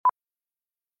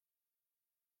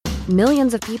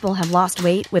Millions of people have lost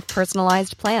weight with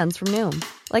personalized plans from Noom.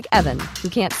 Like Evan, who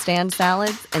can't stand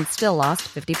salads and still lost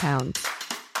 50 pounds.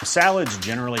 Salads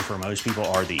generally for most people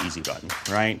are the easy button,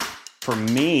 right? For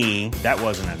me, that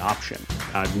wasn't an option.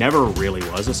 I never really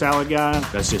was a salad guy.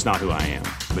 That's just not who I am.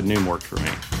 But Noom worked for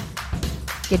me.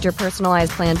 Get your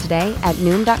personalized plan today at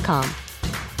Noom.com.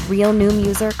 Real Noom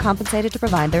user compensated to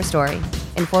provide their story.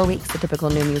 In 4 weeks, the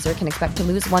typical Noom user can expect to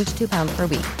lose 1 to 2 pounds per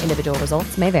week. Individual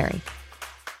results may vary.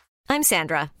 I'm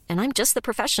Sandra, and I'm just the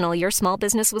professional your small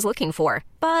business was looking for.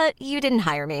 But you didn't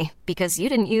hire me because you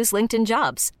didn't use LinkedIn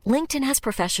Jobs. LinkedIn has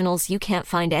professionals you can't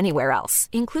find anywhere else,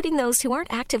 including those who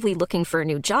aren't actively looking for a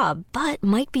new job, but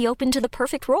might be open to the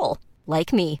perfect role,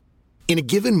 like me. In a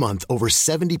given month, over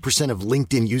 70% of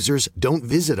LinkedIn users don't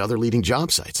visit other leading job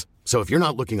sites. So if you're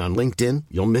not looking on LinkedIn,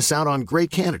 you'll miss out on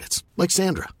great candidates like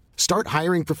Sandra. Start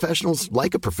hiring professionals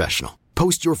like a professional.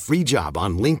 Post your free job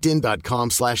on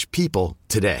linkedin.com/people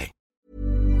today.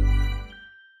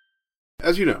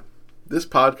 As you know, this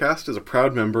podcast is a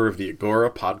proud member of the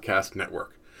Agora Podcast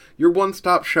Network, your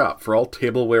one-stop shop for all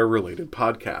tableware-related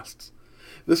podcasts.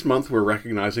 This month we're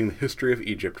recognizing the History of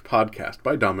Egypt podcast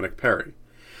by Dominic Perry.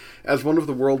 As one of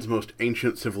the world's most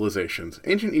ancient civilizations,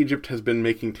 ancient Egypt has been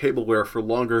making tableware for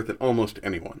longer than almost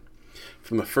anyone.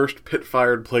 From the first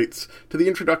pit-fired plates to the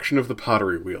introduction of the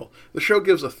pottery wheel, the show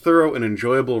gives a thorough and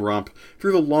enjoyable romp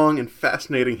through the long and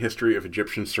fascinating history of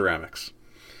Egyptian ceramics.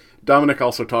 Dominic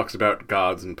also talks about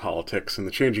gods and politics and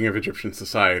the changing of Egyptian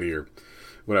society, or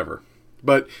whatever.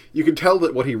 But you can tell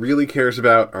that what he really cares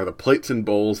about are the plates and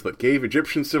bowls that gave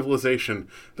Egyptian civilization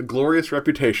the glorious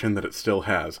reputation that it still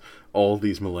has, all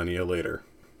these millennia later.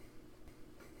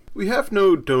 We have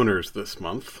no donors this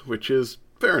month, which is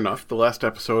fair enough. The last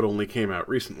episode only came out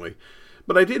recently.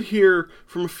 But I did hear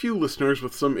from a few listeners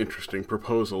with some interesting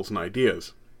proposals and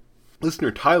ideas.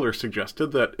 Listener Tyler suggested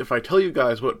that if I tell you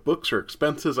guys what books or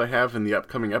expenses I have in the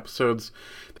upcoming episodes,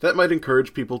 that might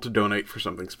encourage people to donate for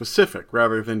something specific,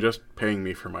 rather than just paying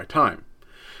me for my time.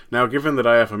 Now, given that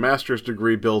I have a master's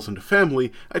degree, bills, and a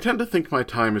family, I tend to think my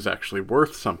time is actually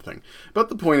worth something. But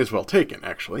the point is well taken,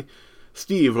 actually.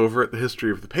 Steve, over at the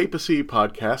History of the Papacy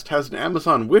podcast, has an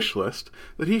Amazon wish list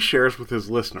that he shares with his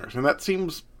listeners, and that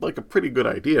seems like a pretty good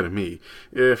idea to me,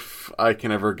 if I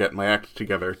can ever get my act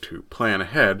together to plan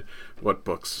ahead what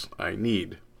books I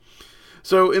need.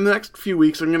 So in the next few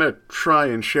weeks, I'm going to try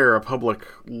and share a public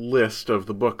list of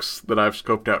the books that I've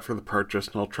scoped out for the purchase,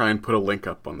 and I'll try and put a link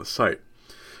up on the site.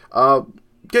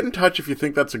 Get in touch if you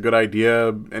think that's a good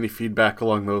idea, any feedback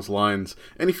along those lines.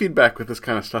 Any feedback with this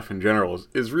kind of stuff in general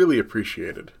is really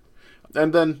appreciated.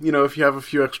 And then, if you have a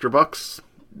few extra bucks,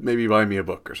 maybe buy me a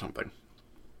book or something.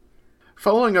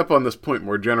 Following up on this point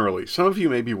more generally, some of you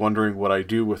may be wondering what I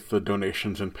do with the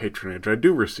donations and patronage I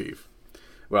do receive.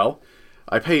 Well,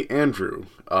 I pay Andrew,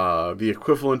 the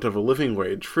equivalent of a living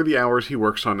wage, for the hours he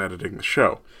works on editing the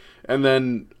show. And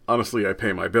then, honestly, I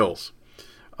pay my bills.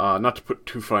 Not to put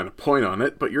too fine a point on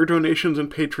it, but your donations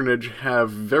and patronage have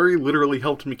very literally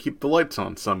helped me keep the lights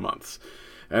on some months,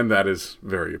 and that is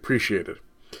very appreciated.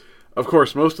 Of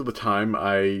course, most of the time,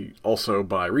 I also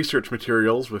buy research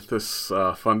materials with this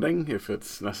funding, if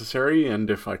it's necessary, and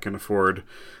if I can afford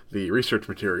the research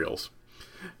materials.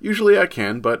 Usually I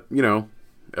can, but,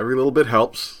 every little bit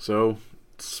helps, so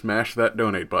smash that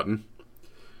donate button.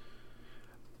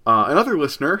 Another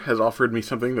listener has offered me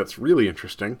something that's really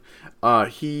interesting.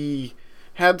 He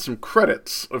had some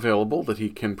credits available that he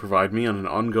can provide me on an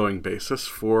ongoing basis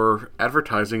for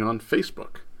advertising on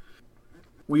Facebook.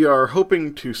 We are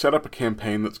hoping to set up a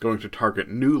campaign that's going to target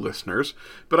new listeners,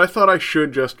 but I thought I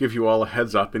should just give you all a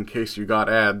heads up in case you got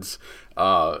ads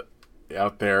out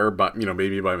there, but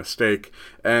maybe by mistake,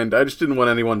 and I just didn't want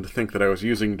anyone to think that I was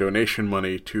using donation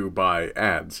money to buy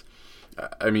ads.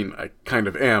 I mean, I kind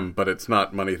of am, but it's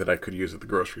not money that I could use at the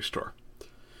grocery store.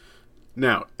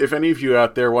 Now, if any of you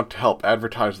out there want to help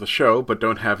advertise the show, but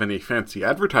don't have any fancy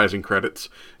advertising credits,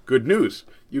 good news.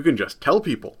 You can just tell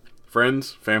people.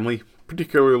 Friends, family,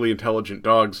 particularly intelligent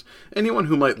dogs, anyone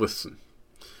who might listen.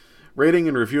 Rating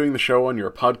and reviewing the show on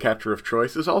your podcatcher of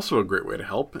choice is also a great way to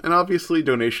help, and obviously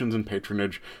donations and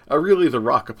patronage are really the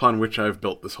rock upon which I've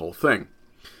built this whole thing.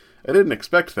 I didn't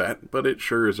expect that, but it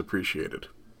sure is appreciated.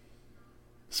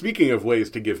 Speaking of ways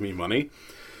to give me money,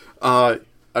 I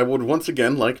would once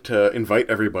again like to invite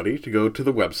everybody to go to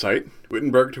the website,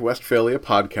 Wittenberg to Westphalia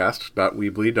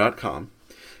podcast.weebly.com,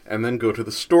 and then go to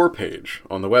the store page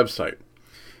on the website.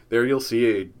 There you'll see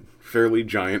a fairly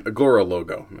giant Agora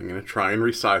logo. I'm going to try and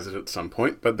resize it at some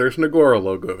point, but there's an Agora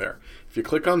logo there. If you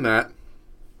click on that,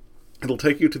 it'll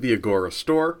take you to the Agora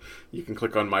store. You can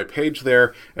click on my page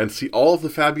there and see all of the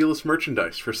fabulous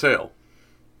merchandise for sale.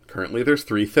 Currently there's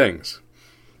 3 things,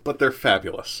 but they're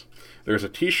fabulous. There's a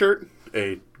t-shirt,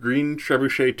 a green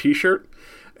trebuchet t-shirt,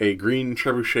 a green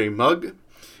trebuchet mug,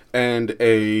 and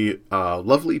a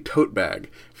lovely tote bag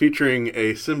featuring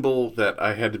a symbol that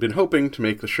I had been hoping to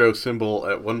make the show symbol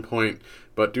at one point,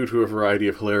 but due to a variety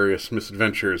of hilarious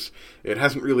misadventures, it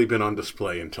hasn't really been on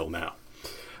display until now.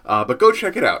 But go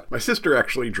check it out. My sister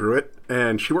actually drew it,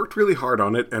 and she worked really hard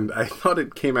on it, and I thought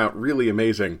it came out really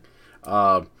amazing.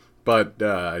 But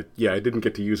I didn't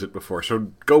get to use it before, so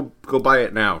go buy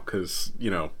it now, because,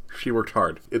 she worked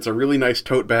hard. It's a really nice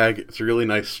tote bag, it's a really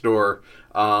nice store,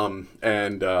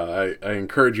 and I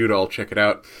encourage you to all check it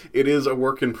out. It is a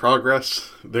work in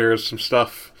progress. There's some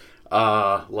stuff,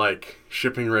 like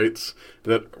shipping rates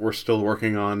that we're still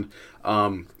working on.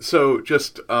 So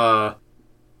just,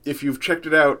 if you've checked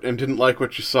it out and didn't like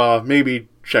what you saw, maybe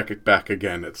check it back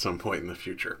again at some point in the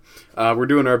future. We're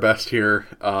doing our best here,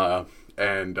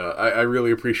 and I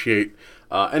really appreciate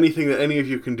anything that any of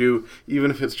you can do, even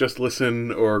if it's just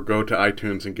listen or go to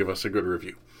iTunes and give us a good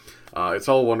review. It's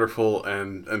all wonderful,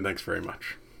 and thanks very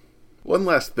much. One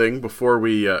last thing before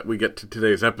we get to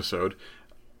today's episode.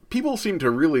 People seem to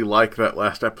really like that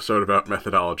last episode about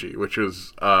methodology, which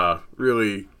is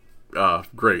really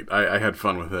great. I had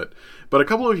fun with it. But a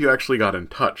couple of you actually got in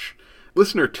touch.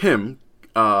 Listener Tim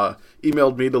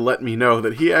emailed me to let me know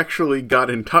that he actually got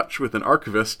in touch with an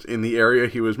archivist in the area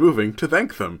he was moving to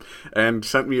thank them, and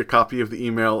sent me a copy of the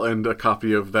email and a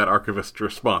copy of that archivist's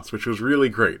response, which was really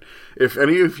great. If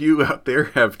any of you out there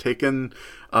have taken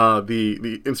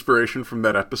the inspiration from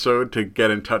that episode to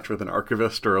get in touch with an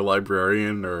archivist or a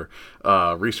librarian or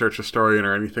research historian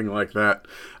or anything like that,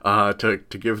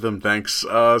 to give them thanks,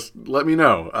 let me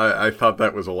know. I thought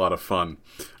that was a lot of fun.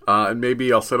 And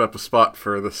maybe I'll set up a spot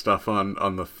for this stuff on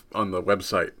the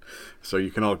website, so you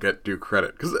can all get due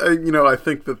credit. Because I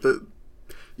think that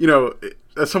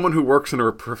as someone who works in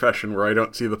a profession where I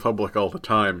don't see the public all the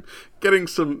time, getting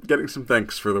some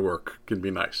thanks for the work can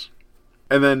be nice.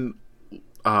 And then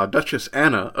Duchess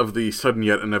Anna of the Sudden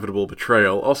Yet Inevitable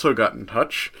Betrayal also got in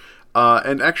touch,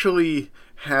 and actually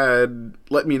had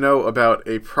let me know about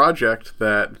a project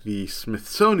that the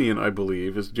Smithsonian, I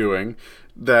believe, is doing,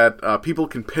 that people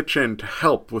can pitch in to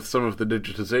help with some of the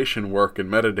digitization work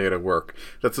and metadata work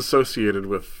that's associated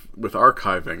with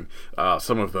archiving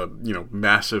some of the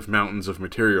massive mountains of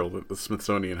material that the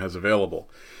Smithsonian has available.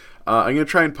 I'm going to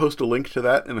try and post a link to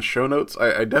that in the show notes.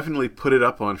 I definitely put it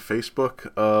up on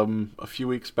Facebook a few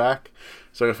weeks back,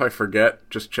 so if I forget,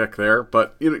 just check there.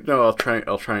 But I'll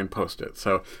try and post it.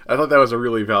 So I thought that was a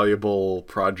really valuable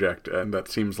project, and that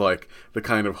seems like the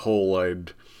kind of hole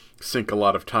I'd sink a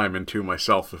lot of time into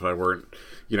myself if I weren't,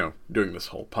 doing this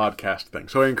whole podcast thing.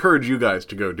 So I encourage you guys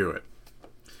to go do it.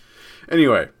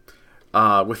 Anyway,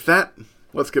 with that,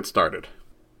 let's get started.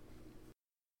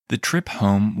 The trip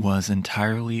home was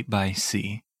entirely by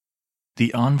sea.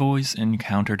 The envoys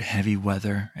encountered heavy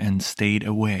weather and stayed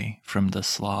away from the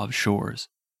Slav shores.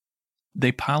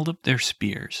 They piled up their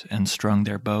spears and strung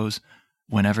their bows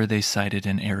whenever they sighted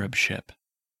an Arab ship.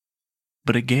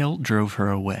 But a gale drove her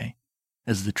away,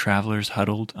 as the travelers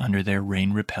huddled under their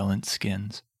rain-repellent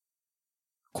skins.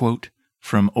 Quote,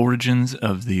 from Origins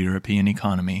of the European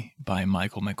Economy by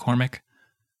Michael McCormick,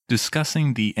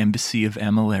 discussing the embassy of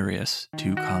Amalarius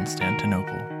to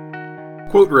Constantinople.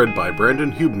 Quote read by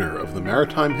Brandon Hubner of the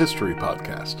Maritime History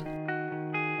Podcast.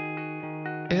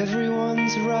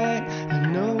 Everyone's right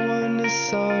and no one is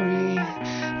sorry.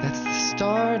 That's the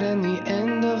start and the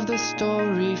end of the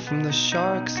story. From the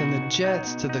sharks and the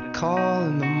jets to the call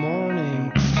in the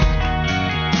morning.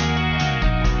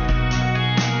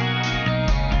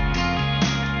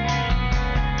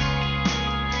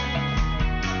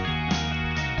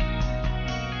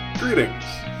 Greetings!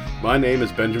 My name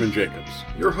is Benjamin Jacobs,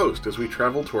 your host as we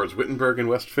travel towards Wittenberg in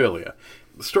Westphalia,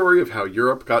 the story of how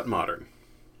Europe got modern.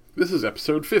 This is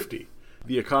episode 50,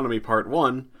 The Economy Part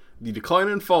 1, The Decline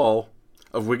and Fall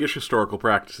of Whiggish Historical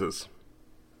Practices.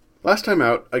 Last time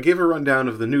out, I gave a rundown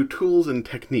of the new tools and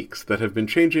techniques that have been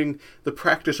changing the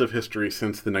practice of history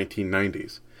since the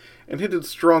 1990s, and hinted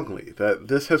strongly that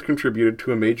this has contributed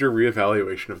to a major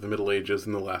reevaluation of the Middle Ages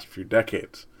in the last few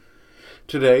decades.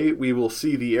 Today, we will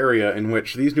see the area in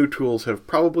which these new tools have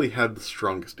probably had the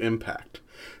strongest impact,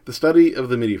 the study of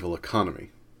the medieval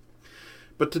economy.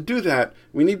 But to do that,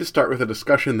 we need to start with a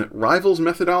discussion that rivals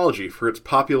methodology for its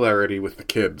popularity with the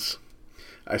kids.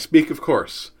 I speak, of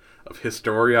course, of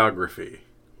historiography.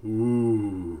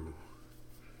 Ooh.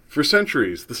 For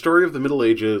centuries, the story of the Middle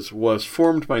Ages was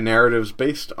formed by narratives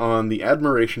based on the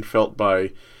admiration felt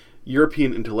by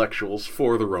European intellectuals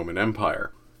for the Roman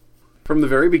Empire. From the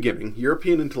very beginning,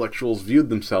 European intellectuals viewed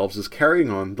themselves as carrying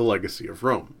on the legacy of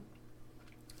Rome.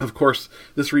 Of course,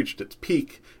 this reached its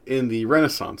peak in the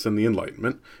Renaissance and the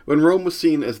Enlightenment, when Rome was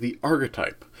seen as the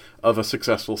archetype of a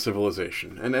successful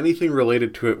civilization, and anything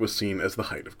related to it was seen as the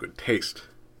height of good taste.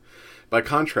 By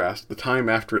contrast, the time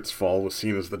after its fall was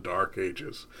seen as the Dark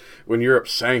Ages, when Europe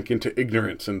sank into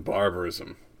ignorance and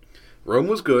barbarism. Rome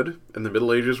was good, and the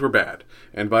Middle Ages were bad,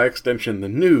 and by extension the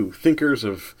new thinkers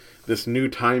of this new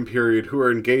time period who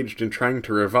are engaged in trying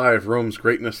to revive Rome's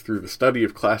greatness through the study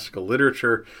of classical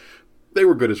literature, they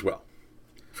were good as well.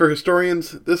 For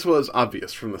historians, this was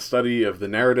obvious from the study of the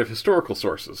narrative historical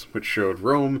sources, which showed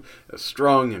Rome as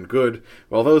strong and good,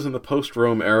 while those in the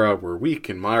post-Rome era were weak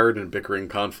and mired in bickering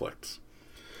conflicts.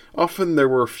 Often there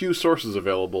were few sources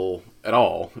available at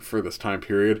all for this time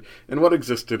period, and what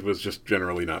existed was just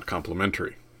generally not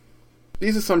complementary.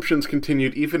 These assumptions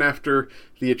continued even after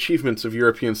the achievements of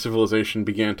European civilization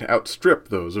began to outstrip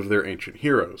those of their ancient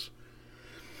heroes.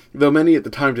 Though many at the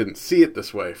time didn't see it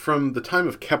this way, from the time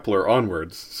of Kepler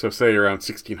onwards, so say around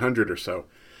 1600 or so,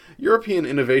 European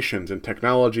innovations in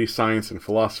technology, science, and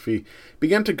philosophy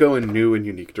began to go in new and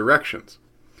unique directions.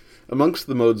 Amongst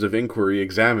the modes of inquiry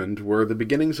examined were the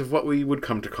beginnings of what we would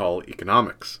come to call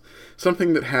economics,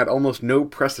 something that had almost no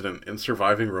precedent in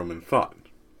surviving Roman thought.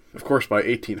 Of course, by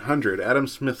 1800, Adam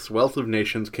Smith's Wealth of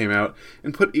Nations came out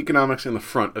and put economics in the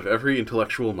front of every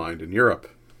intellectual mind in Europe.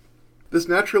 This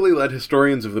naturally led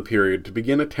historians of the period to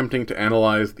begin attempting to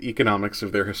analyze the economics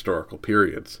of their historical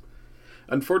periods.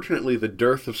 Unfortunately, the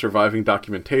dearth of surviving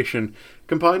documentation,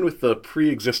 combined with the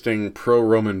pre-existing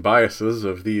pro-Roman biases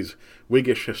of these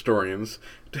Whiggish historians,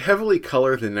 to heavily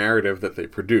color the narrative that they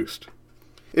produced.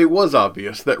 It was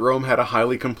obvious that Rome had a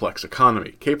highly complex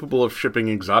economy, capable of shipping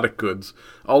exotic goods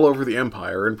all over the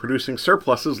empire and producing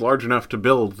surpluses large enough to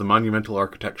build the monumental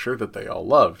architecture that they all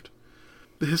loved.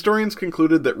 The historians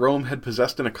concluded that Rome had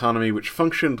possessed an economy which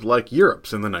functioned like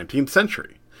Europe's in the 19th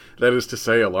century. That is to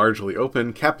say, a largely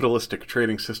open, capitalistic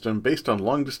trading system based on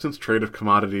long-distance trade of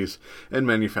commodities and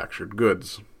manufactured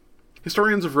goods.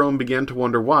 Historians of Rome began to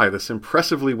wonder why this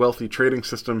impressively wealthy trading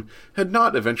system had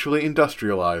not eventually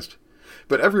industrialized.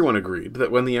 But everyone agreed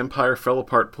that when the empire fell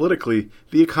apart politically,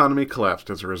 the economy collapsed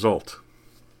as a result.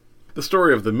 The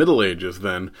story of the Middle Ages,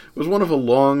 then, was one of a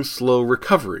long, slow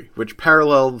recovery, which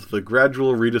paralleled the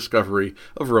gradual rediscovery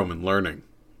of Roman learning.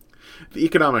 The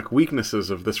economic weaknesses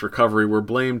of this recovery were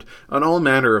blamed on all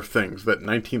manner of things that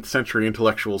 19th century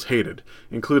intellectuals hated,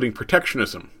 including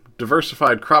protectionism,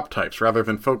 diversified crop types rather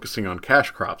than focusing on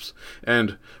cash crops,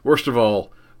 and, worst of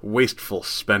all, wasteful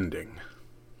spending.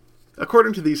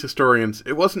 According to these historians,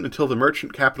 it wasn't until the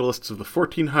merchant capitalists of the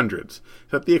 1400s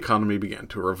that the economy began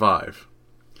to revive.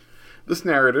 This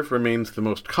narrative remains the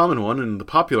most common one in the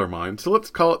popular mind, so let's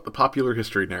call it the popular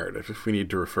history narrative if we need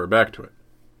to refer back to it.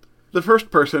 The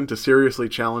first person to seriously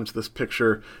challenge this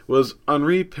picture was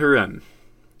Henri Pirenne.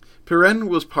 Pirenne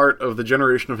was part of the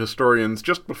generation of historians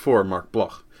just before Marc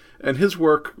Bloch, and his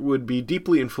work would be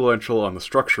deeply influential on the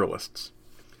structuralists.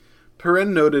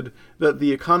 Pirenne noted that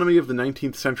the economy of the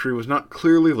 19th century was not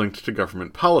clearly linked to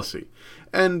government policy,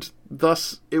 and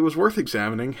thus it was worth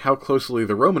examining how closely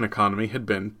the Roman economy had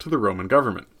been to the Roman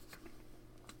government.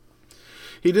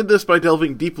 He did this by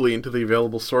delving deeply into the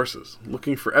available sources,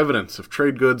 looking for evidence of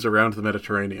trade goods around the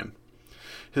Mediterranean.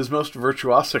 His most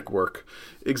virtuosic work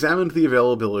examined the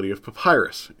availability of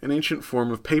papyrus, an ancient form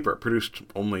of paper produced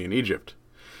only in Egypt.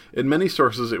 In many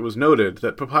sources it was noted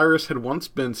that papyrus had once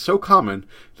been so common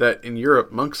that in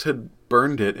Europe monks had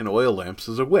burned it in oil lamps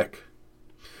as a wick.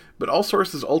 But all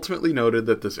sources ultimately noted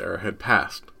that this era had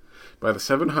passed. By the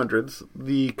 700s,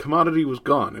 the commodity was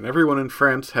gone, and everyone in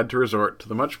France had to resort to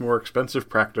the much more expensive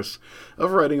practice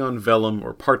of writing on vellum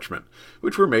or parchment,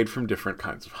 which were made from different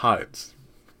kinds of hides.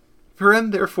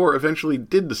 Pirenne therefore eventually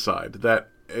did decide that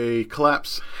a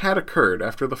collapse had occurred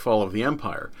after the fall of the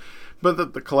empire, but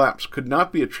that the collapse could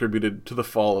not be attributed to the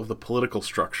fall of the political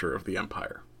structure of the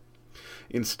empire.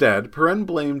 Instead, Pirenne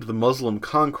blamed the Muslim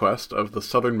conquest of the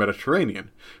southern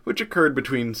Mediterranean, which occurred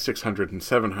between 600 and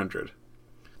 700.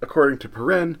 According to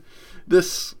Pirenne,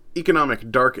 this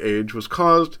economic dark age was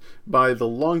caused by the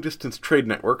long-distance trade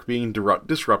network being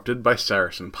disrupted by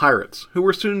Saracen pirates, who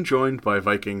were soon joined by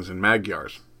Vikings and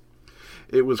Magyars.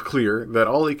 It was clear that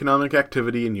all economic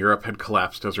activity in Europe had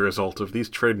collapsed as a result of these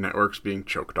trade networks being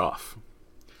choked off.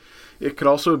 It could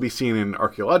also be seen in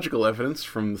archaeological evidence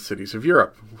from the cities of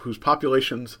Europe, whose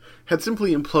populations had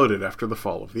simply imploded after the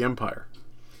fall of the empire.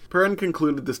 Pirenne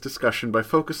concluded this discussion by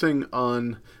focusing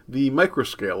on the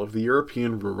microscale of the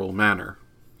European rural manor.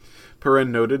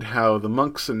 Pirenne noted how the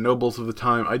monks and nobles of the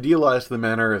time idealized the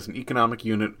manor as an economic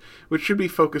unit which should be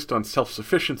focused on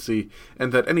self-sufficiency,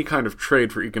 and that any kind of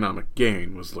trade for economic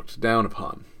gain was looked down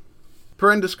upon.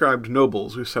 Perrin described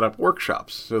nobles who set up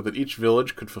workshops so that each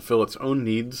village could fulfill its own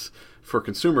needs for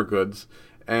consumer goods,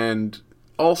 and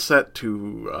all set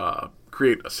to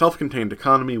create a self-contained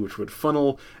economy which would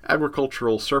funnel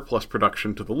agricultural surplus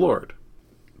production to the lord.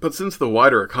 But since the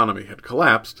wider economy had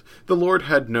collapsed, the lord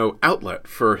had no outlet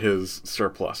for his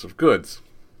surplus of goods.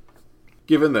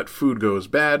 Given that food goes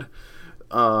bad,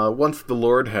 once the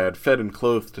lord had fed and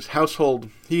clothed his household,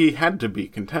 he had to be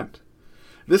content.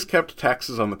 This kept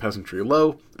taxes on the peasantry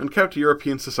low, and kept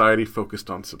European society focused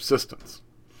on subsistence.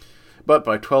 But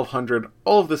by 1200,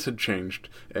 all of this had changed,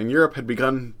 and Europe had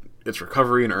begun its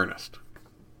recovery in earnest.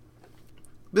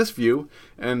 This view,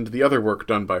 and the other work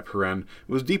done by Perrin,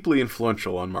 was deeply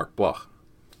influential on Marc Bloch.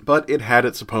 But it had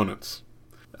its opponents.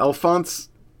 Okay,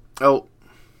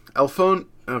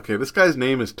 this guy's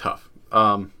name is tough.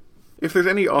 If there's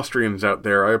any Austrians out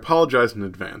there, I apologize in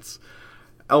advance.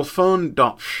 Alfons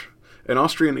Dobsch, an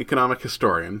Austrian economic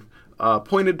historian,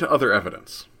 pointed to other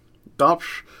evidence.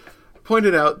 Dobsch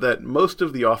pointed out that most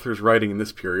of the authors writing in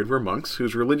this period were monks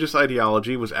whose religious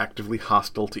ideology was actively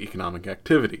hostile to economic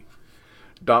activity.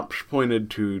 Dobsch pointed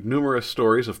to numerous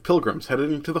stories of pilgrims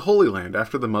heading to the Holy Land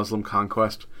after the Muslim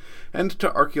conquest, and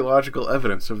to archaeological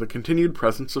evidence of the continued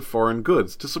presence of foreign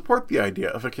goods to support the idea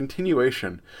of a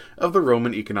continuation of the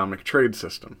Roman economic trade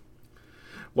system.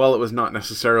 While it was not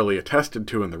necessarily attested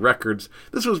to in the records,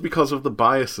 this was because of the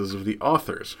biases of the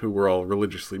authors, who were all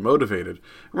religiously motivated,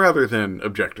 rather than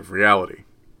objective reality.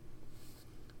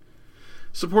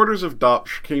 Supporters of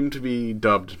Dobsch came to be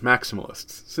dubbed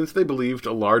maximalists, since they believed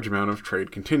a large amount of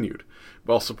trade continued,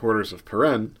 while supporters of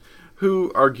Perrin,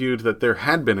 who argued that there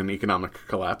had been an economic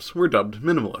collapse, were dubbed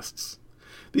minimalists.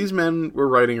 These men were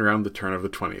writing around the turn of the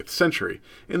 20th century,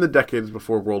 in the decades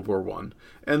before World War I,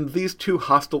 and these two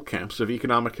hostile camps of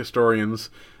economic historians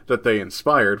that they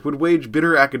inspired would wage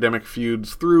bitter academic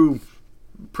feuds through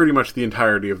pretty much the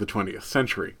entirety of the 20th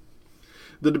century.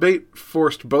 The debate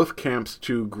forced both camps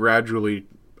to gradually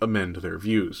amend their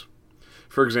views.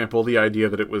 For example, the idea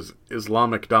that it was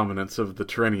Islamic dominance of the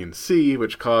Tyrrhenian Sea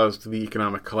which caused the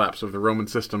economic collapse of the Roman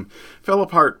system fell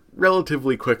apart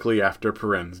relatively quickly after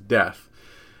Perrin's death.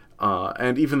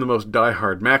 And even the most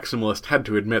diehard maximalist had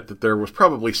to admit that there was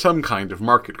probably some kind of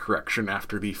market correction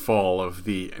after the fall of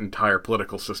the entire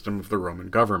political system of the Roman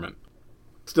government.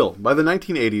 Still, by the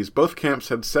 1980s, both camps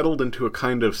had settled into a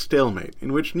kind of stalemate,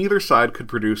 in which neither side could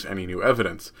produce any new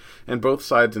evidence, and both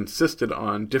sides insisted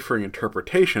on differing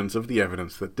interpretations of the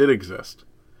evidence that did exist.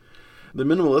 The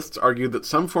minimalists argued that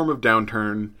some form of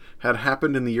downturn had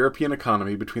happened in the European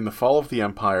economy between the fall of the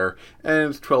empire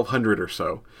and 1200 or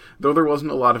so, though there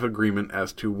wasn't a lot of agreement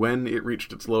as to when it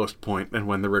reached its lowest point and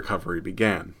when the recovery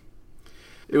began.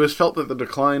 It was felt that the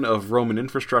decline of Roman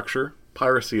infrastructure,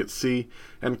 piracy at sea,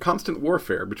 and constant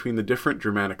warfare between the different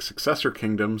Germanic successor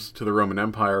kingdoms to the Roman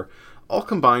Empire all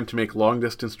combined to make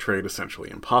long-distance trade essentially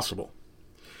impossible.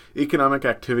 Economic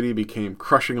activity became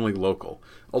crushingly local,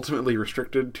 ultimately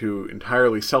restricted to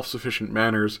entirely self-sufficient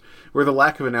manors, where the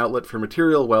lack of an outlet for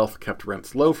material wealth kept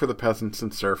rents low for the peasants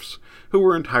and serfs, who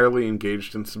were entirely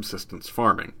engaged in subsistence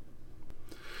farming.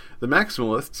 The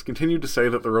maximalists continued to say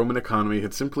that the Roman economy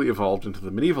had simply evolved into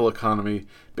the medieval economy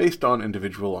based on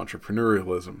individual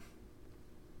entrepreneurialism.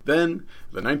 Then,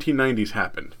 the 1990s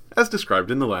happened, as described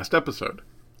in the last episode.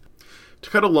 To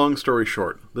cut a long story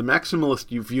short, the maximalist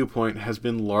viewpoint has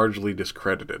been largely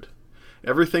discredited.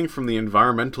 Everything from the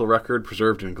environmental record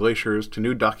preserved in glaciers to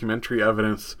new documentary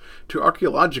evidence to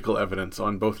archaeological evidence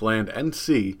on both land and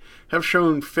sea have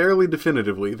shown fairly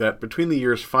definitively that between the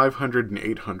years 500 and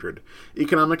 800,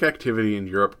 economic activity in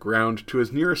Europe ground to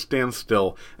as near a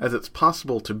standstill as it's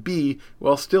possible to be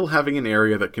while still having an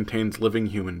area that contains living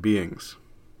human beings.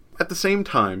 At the same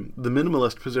time, the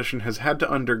minimalist position has had to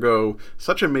undergo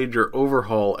such a major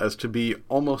overhaul as to be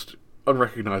almost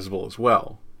unrecognizable as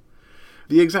well.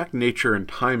 The exact nature and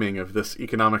timing of this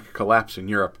economic collapse in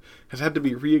Europe has had to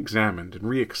be re-examined and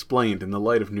re-explained in the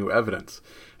light of new evidence,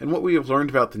 and what we have learned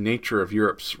about the nature of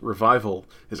Europe's revival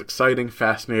is exciting,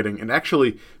 fascinating, and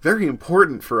actually very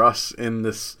important for us in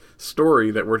this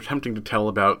story that we're attempting to tell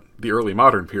about the early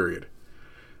modern period.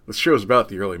 This show's about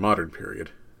the early modern period.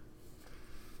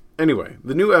 Anyway,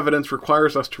 the new evidence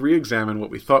requires us to re-examine what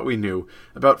we thought we knew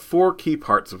about four key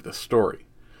parts of this story: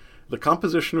 the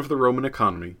composition of the Roman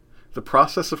economy, the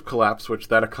process of collapse which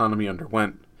that economy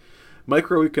underwent,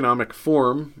 microeconomic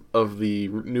form of the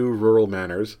new rural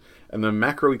manors, and the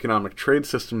macroeconomic trade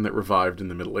system that revived in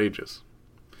the Middle Ages.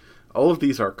 All of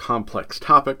these are complex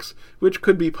topics, which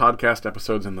could be podcast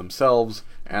episodes in themselves,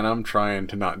 and I'm trying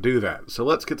to not do that, so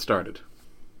let's get started.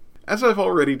 As I've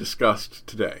already discussed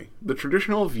today, the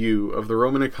traditional view of the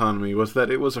Roman economy was that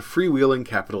it was a freewheeling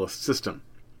capitalist system.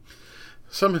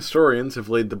 Some historians have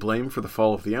laid the blame for the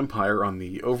fall of the empire on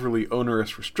the overly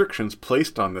onerous restrictions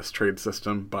placed on this trade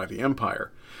system by the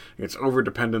empire, its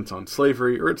overdependence on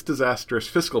slavery, or its disastrous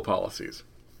fiscal policies.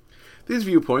 These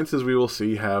viewpoints, as we will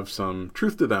see, have some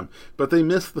truth to them, but they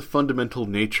miss the fundamental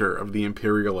nature of the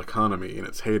imperial economy in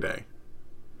its heyday.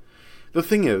 The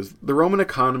thing is, the Roman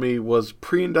economy was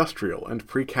pre-industrial and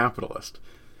pre-capitalist.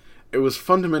 It was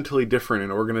fundamentally different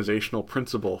in organizational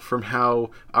principle from how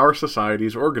our society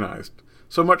is organized,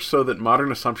 so much so that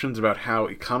modern assumptions about how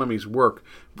economies work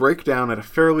break down at a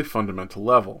fairly fundamental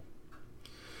level.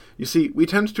 You see, we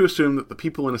tend to assume that the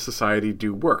people in a society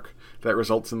do work that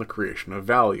results in the creation of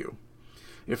value.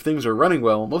 If things are running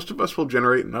well, most of us will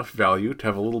generate enough value to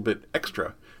have a little bit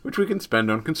extra, which we can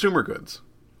spend on consumer goods.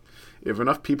 If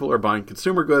enough people are buying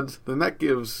consumer goods, then that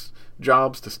gives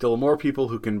jobs to still more people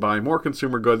who can buy more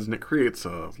consumer goods, and it creates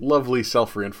a lovely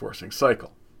self-reinforcing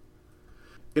cycle.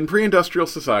 In pre-industrial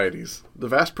societies, the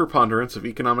vast preponderance of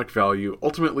economic value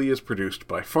ultimately is produced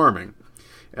by farming.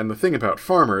 And the thing about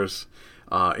farmers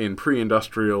in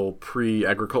pre-industrial,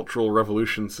 pre-agricultural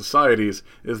revolution societies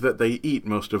is that they eat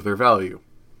most of their value.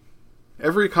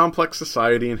 Every complex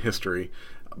society in history,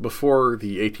 before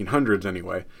the 1800s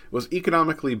anyway, was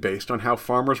economically based on how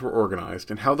farmers were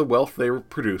organized and how the wealth they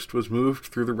produced was moved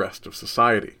through the rest of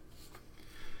society.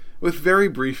 With very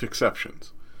brief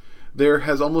exceptions, there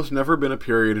has almost never been a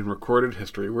period in recorded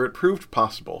history where it proved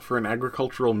possible for an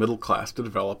agricultural middle class to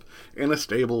develop in a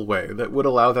stable way that would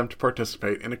allow them to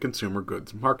participate in a consumer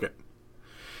goods market.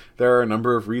 There are a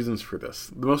number of reasons for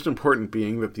this, the most important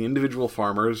being that the individual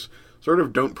farmers sort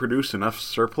of don't produce enough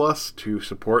surplus to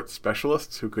support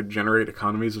specialists who could generate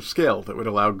economies of scale that would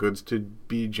allow goods to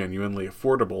be genuinely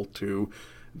affordable to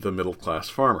the middle-class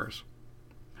farmers.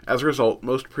 As a result,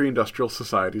 most pre-industrial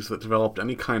societies that developed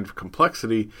any kind of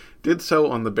complexity did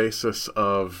so on the basis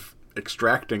of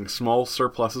extracting small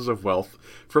surpluses of wealth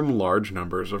from large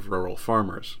numbers of rural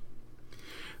farmers.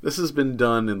 This has been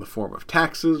done in the form of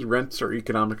taxes, rents, or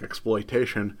economic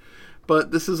exploitation,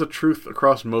 but this is a truth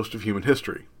across most of human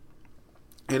history.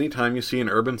 Anytime you see an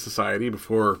urban society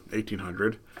before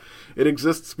 1800, it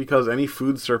exists because any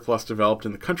food surplus developed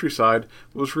in the countryside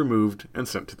was removed and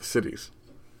sent to the cities.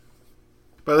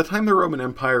 By the time the Roman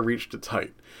Empire reached its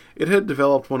height, it had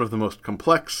developed one of the most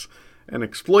complex and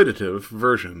exploitative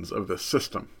versions of this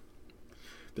system.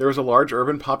 There was a large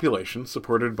urban population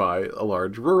supported by a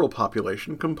large rural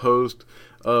population composed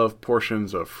of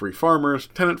portions of free farmers,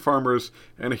 tenant farmers,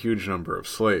 and a huge number of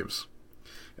slaves.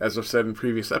 As I've said in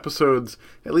previous episodes,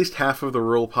 at least half of the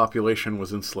rural population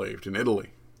was enslaved in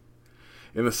Italy.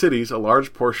 In the cities, a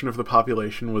large portion of the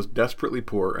population was desperately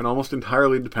poor and almost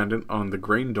entirely dependent on the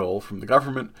grain dole from the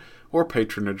government or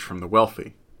patronage from the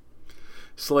wealthy.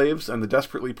 Slaves and the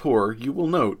desperately poor, you will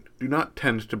note, do not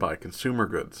tend to buy consumer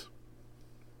goods.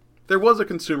 There was a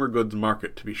consumer goods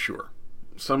market, to be sure.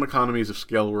 Some economies of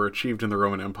scale were achieved in the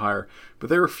Roman Empire, but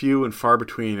they were few and far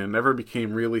between and never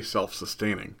became really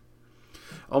self-sustaining.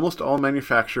 Almost all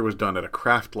manufacture was done at a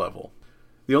craft level.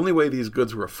 The only way these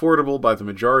goods were affordable by the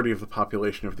majority of the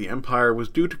population of the empire was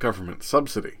due to government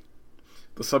subsidy.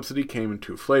 The subsidy came in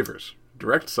two flavors: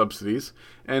 direct subsidies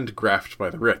and graft by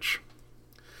the rich.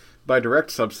 By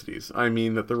direct subsidies, I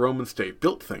mean that the Roman state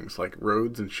built things like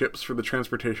roads and ships for the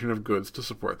transportation of goods to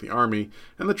support the army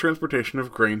and the transportation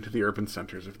of grain to the urban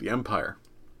centers of the empire.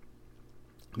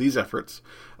 These efforts,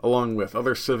 along with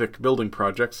other civic building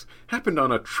projects, happened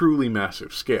on a truly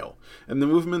massive scale, and the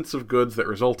movements of goods that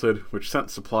resulted, which sent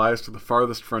supplies to the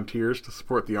farthest frontiers to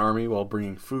support the army while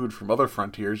bringing food from other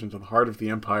frontiers into the heart of the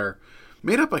empire,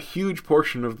 made up a huge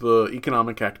portion of the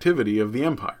economic activity of the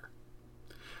empire.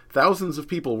 Thousands of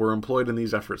people were employed in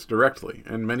these efforts directly,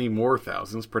 and many more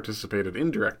thousands participated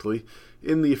indirectly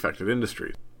in the affected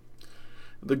industries.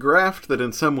 The graft that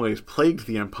in some ways plagued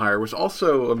the empire was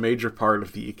also a major part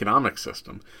of the economic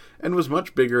system, and was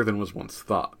much bigger than was once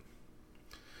thought.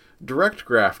 Direct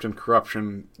graft and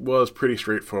corruption was pretty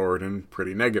straightforward and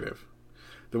pretty negative.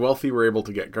 The wealthy were able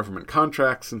to get government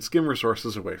contracts and skim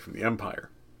resources away from the empire.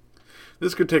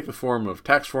 This could take the form of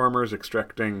tax farmers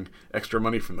extracting extra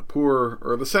money from the poor,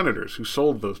 or the senators who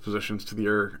sold those positions to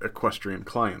their equestrian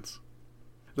clients.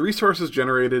 The resources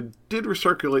generated did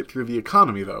recirculate through the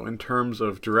economy, though, in terms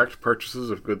of direct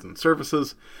purchases of goods and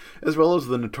services, as well as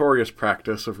the notorious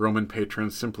practice of Roman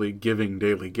patrons simply giving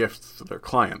daily gifts to their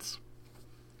clients.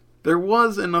 There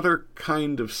was another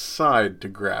kind of side to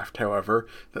graft, however,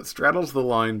 that straddles the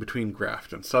line between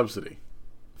graft and subsidy.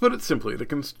 put it simply,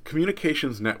 the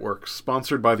communications networks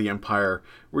sponsored by the Empire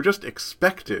were just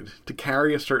expected to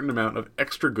carry a certain amount of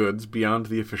extra goods beyond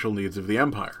the official needs of the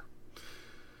Empire.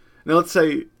 Now let's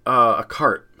say a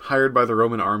cart hired by the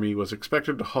Roman army was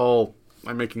expected to haul,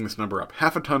 I'm making this number up,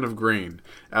 1/2 ton of grain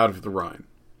out of the Rhine.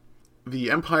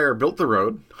 The Empire built the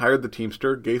road, hired the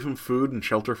teamster, gave him food and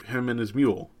shelter for him and his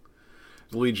mule.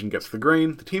 The Legion gets the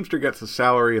grain, the teamster gets his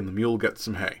salary, and the mule gets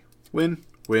some hay. Win,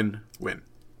 win, win.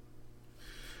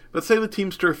 Let's say the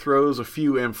teamster throws a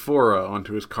few amphora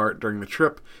onto his cart during the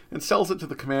trip and sells it to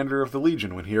the commander of the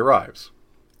Legion when he arrives.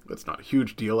 That's not a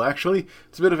huge deal, actually.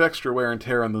 It's a bit of extra wear and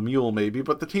tear on the mule, maybe,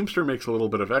 but the teamster makes a little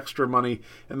bit of extra money,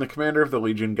 and the commander of the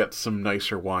Legion gets some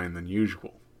nicer wine than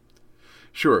usual.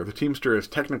 Sure, the teamster is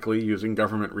technically using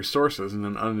government resources in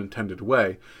an unintended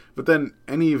way, but then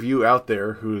any of you out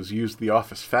there who's used the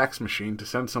office fax machine to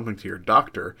send something to your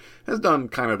doctor has done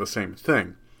kind of the same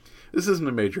thing. This isn't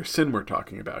a major sin we're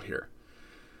talking about here.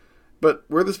 But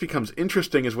where this becomes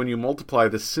interesting is when you multiply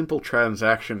this simple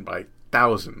transaction by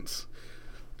thousands.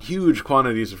 Huge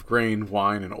quantities of grain,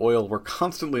 wine, and oil were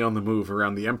constantly on the move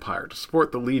around the Empire to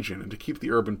support the Legion and to keep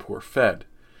the urban poor fed.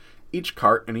 Each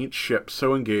cart and each ship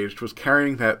so engaged was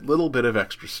carrying that little bit of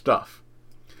extra stuff.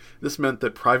 This meant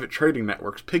that private trading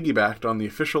networks piggybacked on the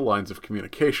official lines of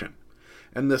communication,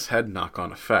 and this had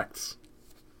knock-on effects.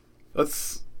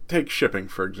 Let's take shipping,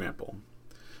 for example.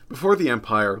 Before the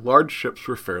Empire, large ships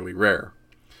were fairly rare.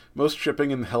 Most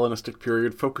shipping in the Hellenistic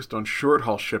period focused on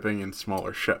short-haul shipping in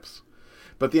smaller ships.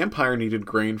 But the Empire needed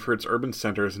grain for its urban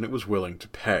centers, and it was willing to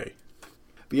pay.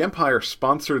 The Empire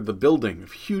sponsored the building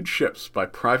of huge ships by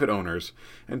private owners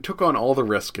and took on all the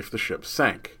risk if the ship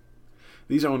sank.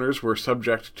 These owners were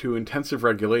subject to intensive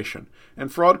regulation,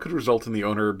 and fraud could result in the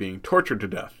owner being tortured to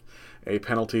death, a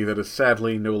penalty that is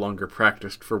sadly no longer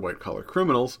practiced for white-collar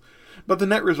criminals, but the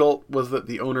net result was that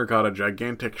the owner got a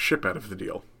gigantic ship out of the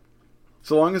deal.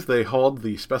 So long as they hauled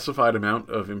the specified amount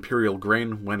of imperial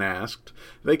grain when asked,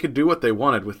 they could do what they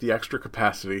wanted with the extra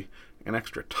capacity and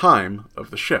extra time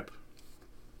of the ship.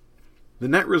 The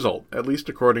net result, at least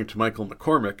according to Michael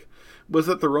McCormick, was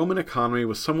that the Roman economy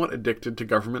was somewhat addicted to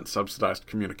government-subsidized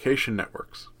communication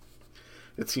networks.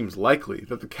 It seems likely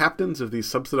that the captains of these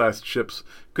subsidized ships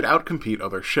could outcompete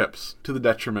other ships, to the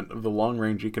detriment of the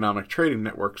long-range economic trading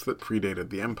networks that predated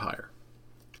the Empire.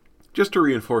 Just to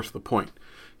reinforce the point,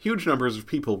 huge numbers of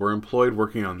people were employed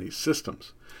working on these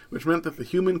systems, which meant that the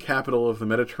human capital of the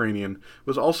Mediterranean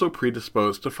was also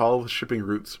predisposed to follow the shipping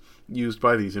routes used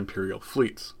by these imperial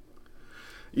fleets.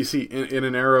 You see, in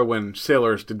an era when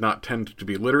sailors did not tend to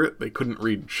be literate, they couldn't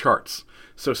read charts,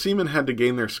 so seamen had to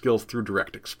gain their skills through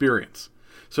direct experience.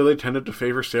 So they tended to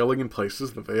favor sailing in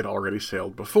places that they had already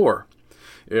sailed before.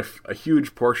 If a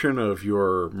huge portion of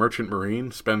your merchant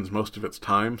marine spends most of its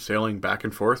time sailing back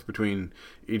and forth between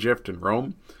Egypt and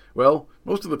Rome, well,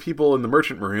 most of the people in the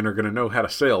merchant marine are going to know how to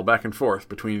sail back and forth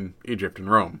between Egypt and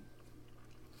Rome.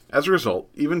 As a result,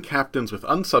 even captains with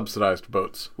unsubsidized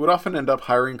boats would often end up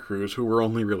hiring crews who were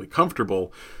only really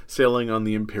comfortable sailing on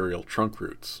the imperial trunk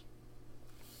routes.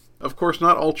 Of course,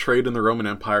 not all trade in the Roman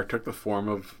Empire took the form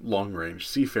of long-range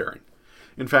seafaring.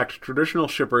 In fact, traditional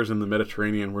shippers in the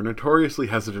Mediterranean were notoriously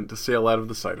hesitant to sail out of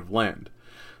the sight of land,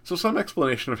 so some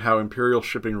explanation of how imperial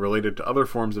shipping related to other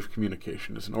forms of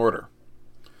communication is in order.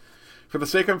 For the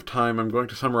sake of time, I'm going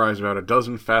to summarize about a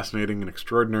dozen fascinating and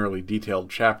extraordinarily detailed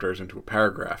chapters into a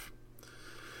paragraph.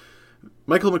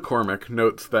 Michael McCormick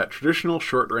notes that traditional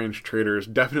short-range traders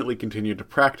definitely continued to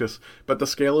practice, but the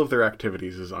scale of their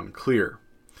activities is unclear.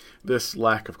 This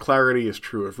lack of clarity is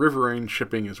true of riverine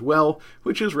shipping as well,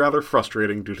 which is rather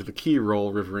frustrating due to the key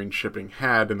role riverine shipping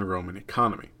had in the Roman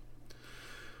economy.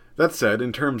 That said,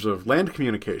 in terms of land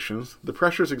communications, the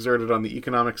pressures exerted on the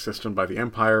economic system by the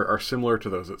empire are similar to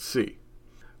those at sea.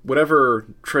 Whatever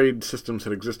trade systems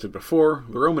had existed before,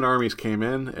 the Roman armies came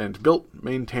in and built,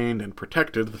 maintained, and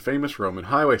protected the famous Roman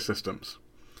highway systems.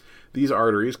 These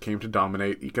arteries came to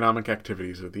dominate economic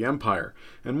activities of the empire,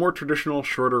 and more traditional,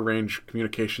 shorter-range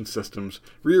communication systems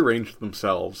rearranged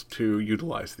themselves to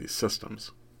utilize these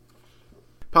systems.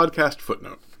 Podcast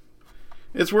footnote.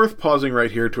 It's worth pausing right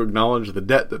here to acknowledge the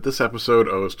debt that this episode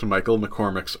owes to Michael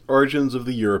McCormick's Origins of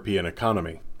the European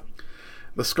Economy.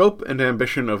 The scope and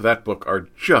ambition of that book are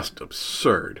just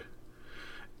absurd.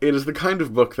 It is the kind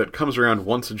of book that comes around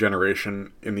once a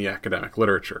generation in the academic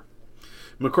literature.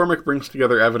 McCormick brings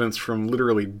together evidence from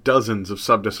literally dozens of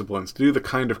subdisciplines to do the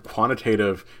kind of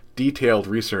quantitative, detailed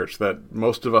research that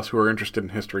most of us who are interested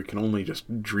in history can only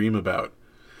just dream about.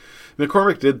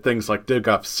 McCormick did things like dig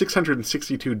up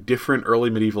 662 different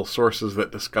early medieval sources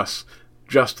that discuss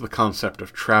just the concept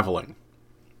of traveling.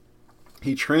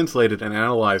 He translated and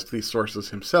analyzed these sources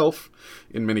himself,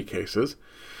 in many cases,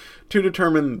 to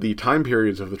determine the time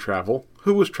periods of the travel,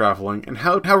 who was traveling, and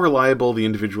how reliable the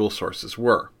individual sources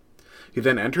were. He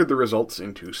then entered the results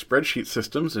into spreadsheet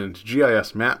systems and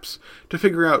GIS maps to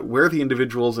figure out where the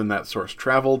individuals in that source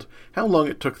traveled, how long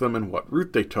it took them, and what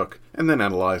route they took, and then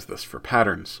analyzed this for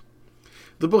patterns.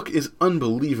 The book is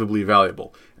unbelievably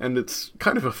valuable, and it's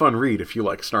kind of a fun read if you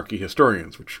like snarky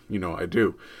historians, which you know I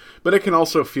do, but it can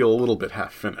also feel a little bit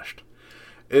half-finished.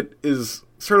 It is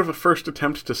sort of a first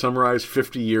attempt to summarize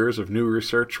 50 years of new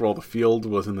research while the field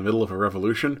was in the middle of a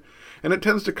revolution, and it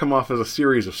tends to come off as a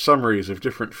series of summaries of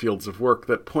different fields of work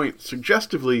that point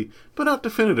suggestively, but not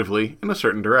definitively, in a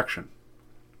certain direction.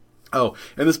 Oh,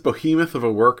 and this behemoth of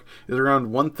a work is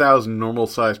around 1,000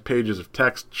 normal-sized pages of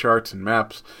text, charts, and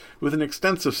maps, with an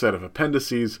extensive set of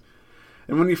appendices.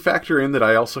 And when you factor in that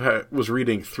I also was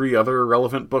reading 3 other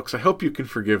relevant books, I hope you can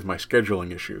forgive my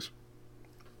scheduling issues.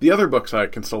 The other books I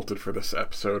consulted for this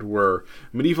episode were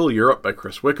Medieval Europe by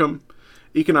Chris Wickham,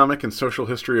 Economic and Social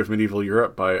History of Medieval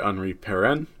Europe by Henri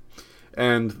Perrin,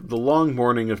 and The Long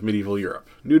Mourning of Medieval Europe,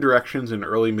 New Directions in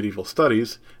Early Medieval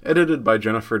Studies, edited by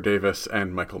Jennifer Davis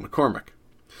and Michael McCormick.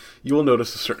 You will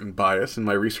notice a certain bias in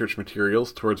my research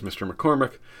materials towards Mr.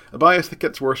 McCormick, a bias that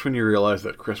gets worse when you realize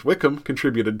that Chris Wickham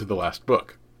contributed to the last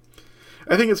book.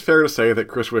 I think it's fair to say that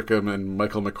Chris Wickham and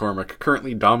Michael McCormick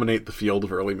currently dominate the field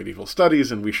of early medieval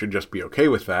studies, and we should just be okay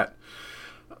with that.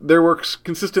 Their works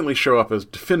consistently show up as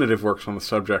definitive works on the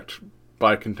subject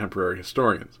by contemporary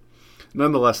historians.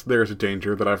 Nonetheless, there is a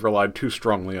danger that I've relied too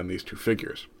strongly on these two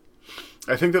figures.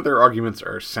 I think that their arguments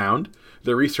are sound,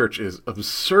 their research is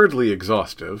absurdly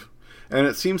exhaustive, and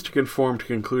it seems to conform to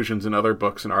conclusions in other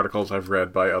books and articles I've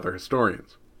read by other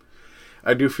historians.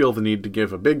 I do feel the need to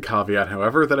give a big caveat,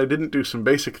 however, that I didn't do some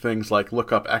basic things like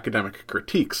look up academic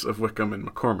critiques of Wickham and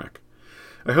McCormick.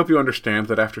 I hope you understand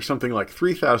that after something like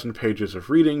 3,000 pages of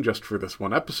reading just for this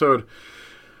one episode,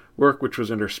 work which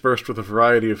was interspersed with a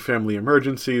variety of family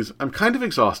emergencies, I'm kind of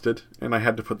exhausted, and I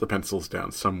had to put the pencils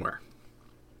down somewhere.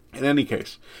 In any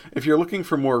case, if you're looking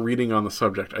for more reading on the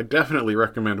subject, I definitely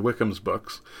recommend Wickham's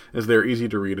books, as they're easy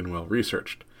to read and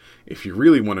well-researched. If you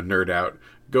really want to nerd out,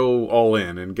 go all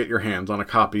in and get your hands on a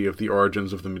copy of The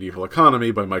Origins of the Medieval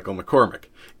Economy by Michael McCormick.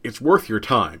 It's worth your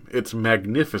time. It's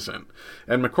magnificent.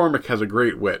 And McCormick has a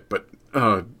great wit, but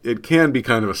it can be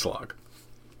kind of a slog.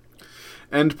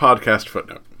 End podcast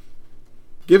footnote.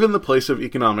 Given the place of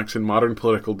economics in modern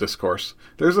political discourse,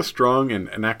 there's a strong and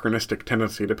anachronistic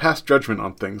tendency to pass judgment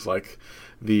on things like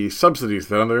the subsidies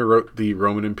that underwrote the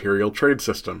Roman imperial trade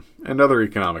system and other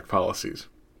economic policies.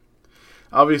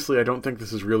 Obviously, I don't think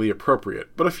this is really appropriate,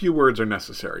 but a few words are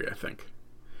necessary, I think.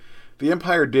 The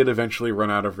empire did eventually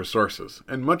run out of resources,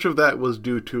 and much of that was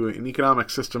due to an economic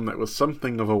system that was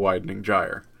something of a widening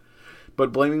gyre.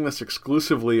 But blaming this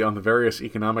exclusively on the various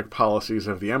economic policies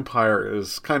of the empire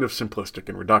is kind of simplistic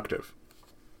and reductive.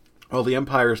 While the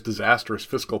empire's disastrous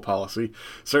fiscal policy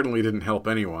certainly didn't help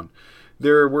anyone,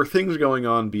 there were things going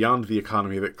on beyond the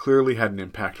economy that clearly had an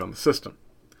impact on the system.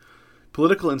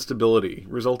 Political instability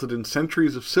resulted in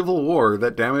centuries of civil war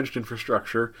that damaged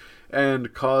infrastructure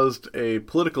and caused a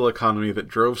political economy that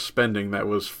drove spending that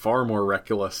was far more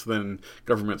reckless than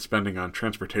government spending on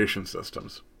transportation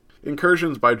systems.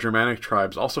 Incursions by Germanic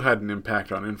tribes also had an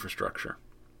impact on infrastructure.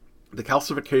 The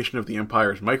calcification of the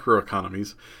empire's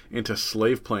microeconomies into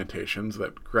slave plantations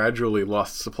that gradually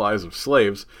lost supplies of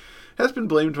slaves has been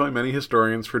blamed by many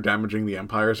historians for damaging the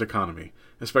empire's economy,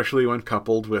 especially when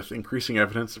coupled with increasing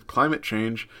evidence of climate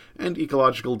change and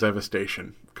ecological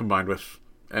devastation, combined with,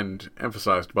 and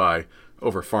emphasized by,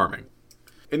 over-farming.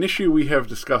 An issue we have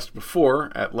discussed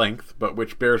before at length, but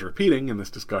which bears repeating in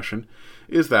this discussion,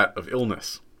 is that of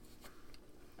illness.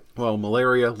 While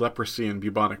malaria, leprosy, and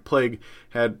bubonic plague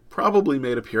had probably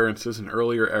made appearances in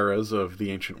earlier eras of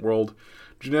the ancient world,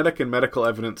 genetic and medical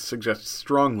evidence suggests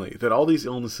strongly that all these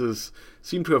illnesses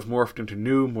seem to have morphed into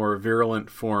new, more virulent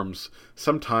forms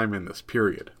sometime in this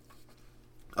period.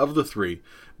 Of the three,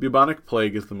 bubonic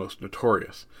plague is the most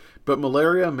notorious, but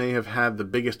malaria may have had the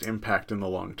biggest impact in the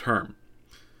long term.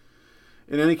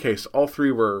 In any case, all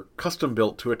three were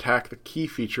custom-built to attack the key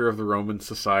feature of the Roman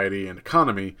society and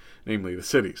economy, namely the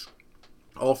cities.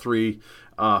 All three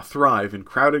thrive in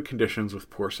crowded conditions with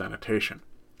poor sanitation.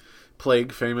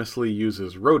 Plague famously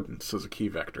uses rodents as a key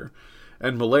vector,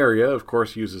 and malaria, of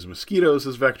course, uses mosquitoes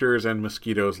as vectors, and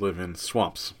mosquitoes live in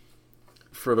swamps.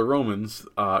 For the Romans,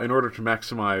 in order to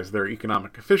maximize their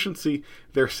economic efficiency,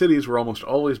 their cities were almost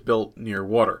always built near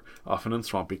water, often in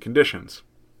swampy conditions.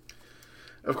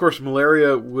 Of course,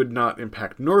 malaria would not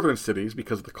impact northern cities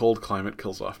because the cold climate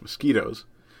kills off mosquitoes,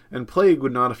 and plague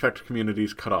would not affect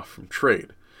communities cut off from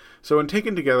trade. So when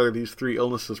taken together, these three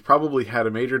illnesses probably had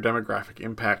a major demographic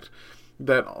impact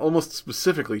that almost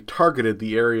specifically targeted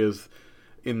the areas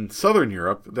in southern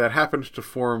Europe that happened to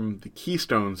form the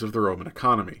keystones of the Roman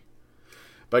economy.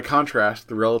 By contrast,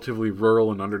 the relatively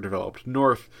rural and underdeveloped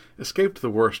north escaped the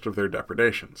worst of their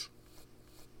depredations.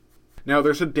 Now,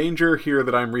 there's a danger here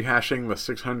that I'm rehashing the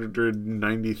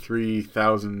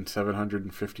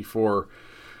 693,754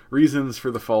 reasons for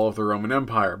the fall of the Roman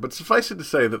Empire, but suffice it to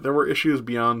say that there were issues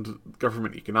beyond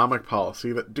government economic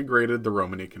policy that degraded the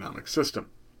Roman economic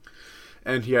system.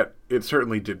 And yet, it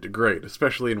certainly did degrade,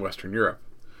 especially in Western Europe.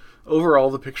 Overall,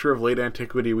 the picture of late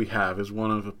antiquity we have is one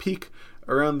of a peak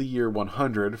around the year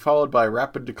 100, followed by a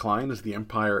rapid decline as the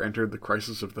empire entered the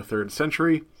crisis of the 3rd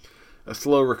century, a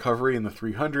slow recovery in the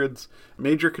 300s,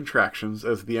 major contractions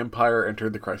as the empire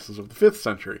entered the crisis of the 5th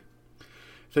century.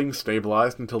 Things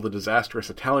stabilized until the disastrous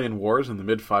Italian wars in the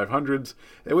mid-500s,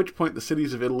 at which point the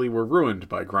cities of Italy were ruined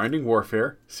by grinding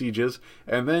warfare, sieges,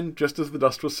 and then, just as the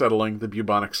dust was settling, the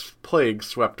bubonic plague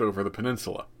swept over the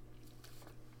peninsula.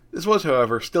 This was,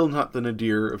 however, still not the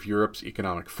nadir of Europe's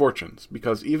economic fortunes,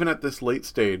 because even at this late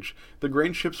stage, the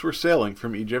grain ships were sailing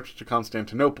from Egypt to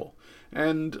Constantinople,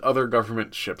 and other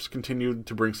government ships continued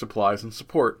to bring supplies and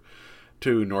support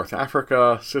to North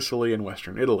Africa, Sicily, and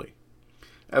western Italy.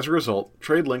 As a result,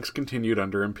 trade links continued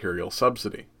under imperial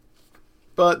subsidy.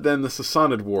 But then the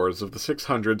Sassanid Wars of the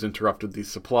 600s interrupted these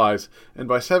supplies, and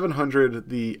by 700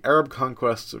 the Arab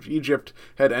conquests of Egypt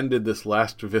had ended this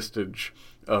last vestige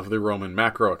of the Roman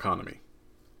macroeconomy.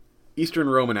 Eastern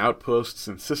Roman outposts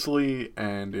in Sicily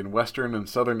and in western and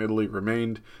southern Italy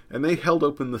remained, and they held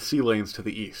open the sea lanes to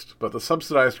the east, but the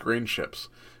subsidized grain ships,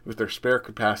 with their spare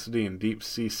capacity and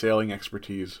deep-sea sailing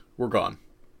expertise, were gone.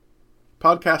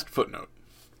 Podcast footnote.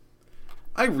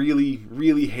 I really,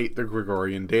 really hate the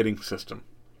Gregorian dating system.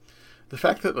 The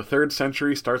fact that the 3rd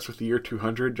century starts with the year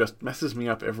 200 just messes me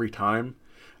up every time.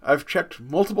 I've checked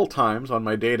multiple times on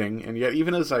my dating, and yet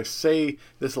even as I say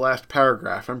this last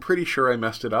paragraph, I'm pretty sure I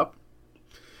messed it up.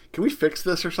 Can we fix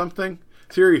this or something?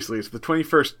 Seriously, it's the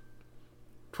 21st...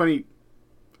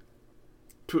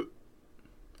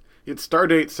 It's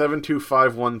Stardate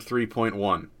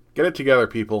 72513.1. Get it together,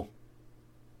 people.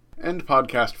 End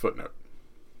podcast footnote.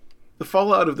 The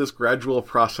fallout of this gradual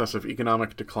process of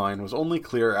economic decline was only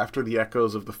clear after the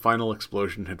echoes of the final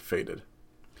explosion had faded.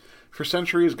 For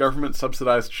centuries,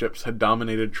 government-subsidized ships had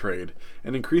dominated trade,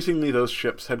 and increasingly those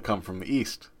ships had come from the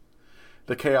east.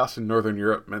 The chaos in northern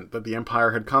Europe meant that the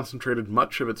empire had concentrated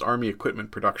much of its army equipment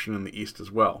production in the east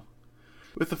as well.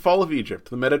 With the fall of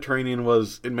Egypt, the Mediterranean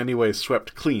was in many ways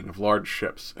swept clean of large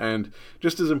ships, and,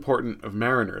 just as important, of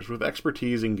mariners with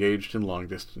expertise engaged in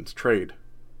long-distance trade.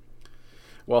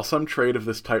 While some trade of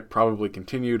this type probably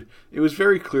continued, it was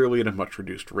very clearly at a much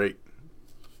reduced rate.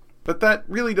 But that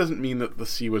really doesn't mean that the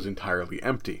sea was entirely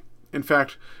empty. In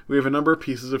fact, we have a number of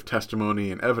pieces of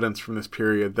testimony and evidence from this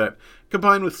period that,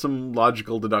 combined with some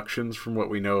logical deductions from what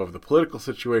we know of the political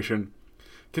situation,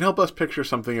 can help us picture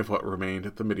something of what remained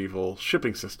at the medieval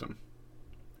shipping system.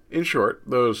 In short,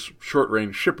 those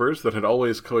short-range shippers that had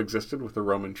always coexisted with the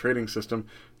Roman trading system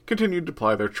continued to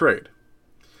ply their trade.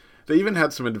 They even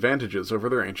had some advantages over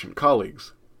their ancient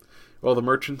colleagues. While the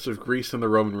merchants of Greece and the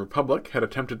Roman Republic had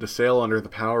attempted to sail under the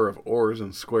power of oars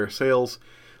and square sails,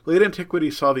 late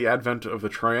antiquity saw the advent of the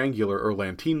triangular or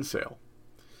lantine sail.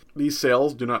 These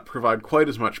sails do not provide quite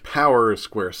as much power as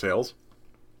square sails,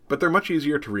 but they're much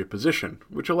easier to reposition,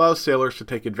 which allows sailors to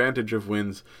take advantage of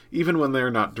winds even when they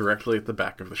are not directly at the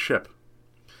back of the ship.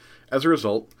 As a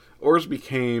result, oars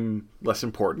became less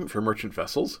important for merchant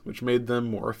vessels, which made them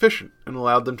more efficient and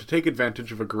allowed them to take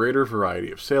advantage of a greater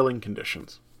variety of sailing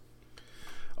conditions.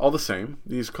 All the same,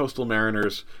 these coastal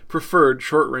mariners preferred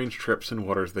short-range trips in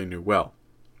waters they knew well.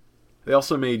 They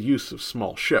also made use of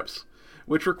small ships,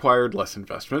 which required less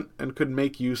investment and could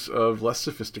make use of less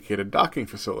sophisticated docking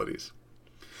facilities.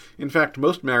 In fact,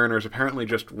 most mariners apparently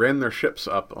just ran their ships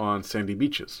up on sandy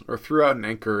beaches, or threw out an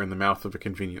anchor in the mouth of a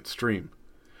convenient stream.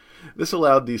 This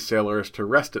allowed these sailors to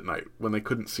rest at night when they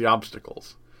couldn't see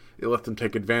obstacles. It let them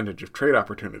take advantage of trade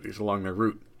opportunities along their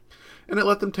route, and it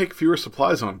let them take fewer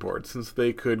supplies on board since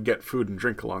they could get food and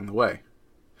drink along the way.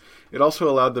 It also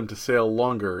allowed them to sail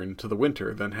longer into the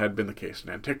winter than had been the case in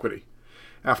antiquity.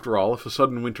 After all, if a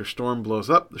sudden winter storm blows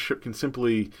up, the ship can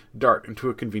simply dart into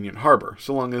a convenient harbor,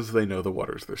 so long as they know the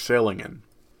waters they're sailing in.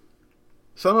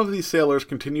 Some of these sailors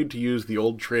continued to use the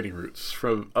old trading routes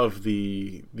of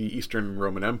the Eastern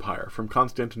Roman Empire, from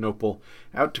Constantinople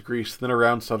out to Greece, then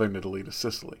around southern Italy to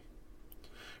Sicily.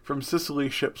 From Sicily,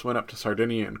 ships went up to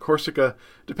Sardinia and Corsica,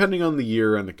 depending on the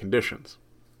year and the conditions.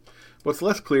 What's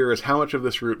less clear is how much of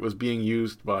this route was being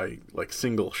used by,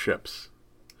 single ships.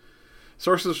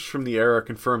 Sources from the era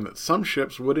confirm that some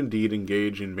ships would indeed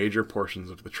engage in major portions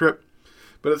of the trip,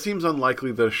 but it seems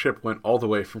unlikely that a ship went all the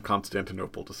way from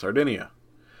Constantinople to Sardinia.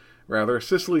 Rather,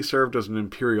 Sicily served as an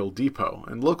imperial depot,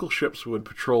 and local ships would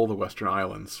patrol the western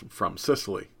islands from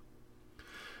Sicily.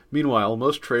 Meanwhile,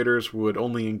 most traders would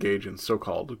only engage in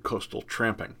so-called coastal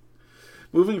tramping.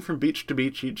 Moving from beach to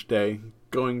beach each day,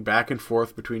 going back and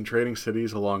forth between trading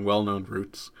cities along well-known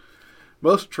routes.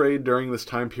 Most trade during this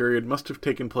time period must have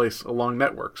taken place along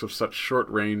networks of such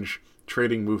short-range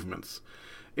trading movements,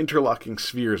 interlocking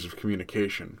spheres of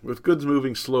communication, with goods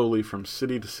moving slowly from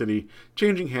city to city,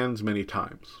 changing hands many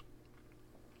times.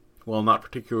 While not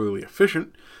particularly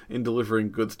efficient in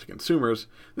delivering goods to consumers,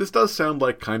 this does sound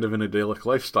like kind of an idyllic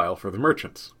lifestyle for the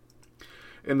merchants.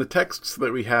 In the texts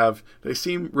that we have, they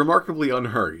seem remarkably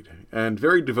unhurried, and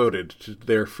very devoted to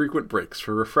their frequent breaks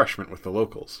for refreshment with the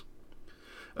locals.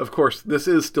 Of course, this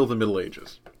is still the Middle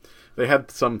Ages. They had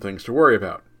some things to worry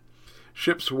about.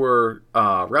 Ships were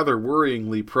rather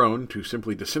worryingly prone to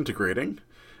simply disintegrating,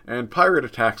 and pirate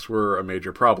attacks were a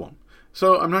major problem.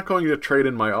 So I'm not going to trade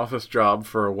in my office job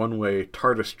for a one-way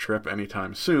TARDIS trip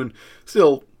anytime soon.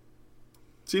 Still,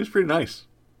 seems pretty nice.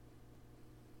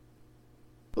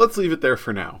 Let's leave it there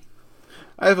for now.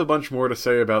 I have a bunch more to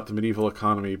say about the medieval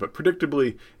economy, but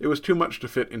predictably, it was too much to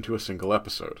fit into a single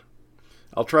episode.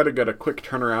 I'll try to get a quick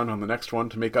turnaround on the next one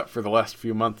to make up for the last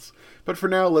few months, but for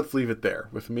now let's leave it there,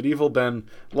 with medieval Ben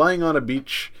lying on a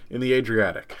beach in the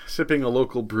Adriatic, sipping a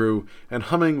local brew, and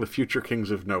humming The Future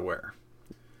Kings of Nowhere.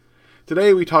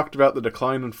 Today we talked about the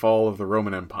decline and fall of the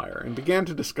Roman Empire, and began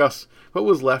to discuss what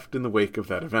was left in the wake of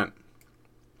that event.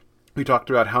 We talked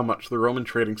about how much the Roman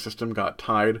trading system got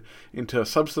tied into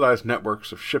subsidized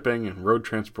networks of shipping and road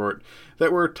transport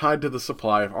that were tied to the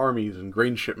supply of armies and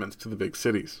grain shipments to the big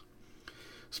cities.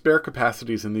 Spare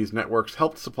capacities in these networks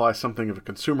helped supply something of a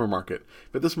consumer market,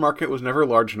 but this market was never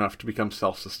large enough to become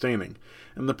self-sustaining,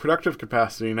 and the productive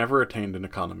capacity never attained an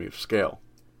economy of scale.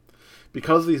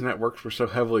 Because these networks were so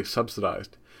heavily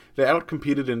subsidized, they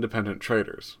outcompeted independent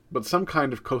traders, but some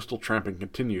kind of coastal tramping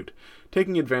continued,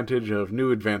 taking advantage of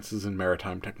new advances in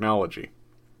maritime technology.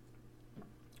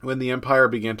 When the empire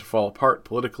began to fall apart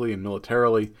politically and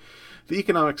militarily, the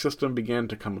economic system began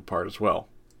to come apart as well.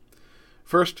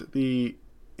 First, the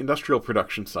industrial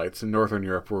production sites in northern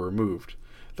Europe were removed.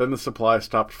 Then the supply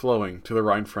stopped flowing to the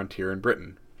Rhine frontier in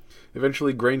Britain.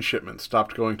 Eventually grain shipments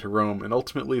stopped going to Rome, and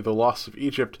ultimately the loss of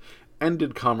Egypt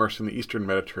ended commerce in the eastern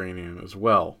Mediterranean as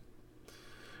well.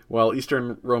 While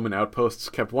eastern Roman outposts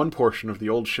kept one portion of the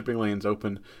old shipping lanes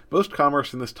open, most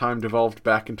commerce in this time devolved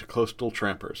back into coastal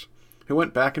trampers, who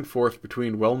went back and forth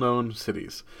between well-known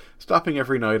cities, stopping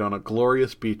every night on a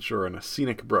glorious beach or in a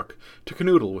scenic brook to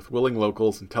canoodle with willing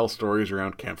locals and tell stories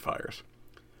around campfires.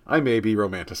 I may be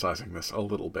romanticizing this a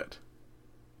little bit.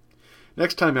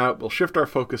 Next time out, we'll shift our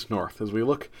focus north as we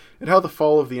look at how the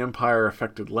fall of the empire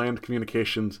affected land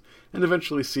communications and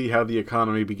eventually see how the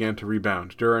economy began to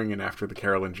rebound during and after the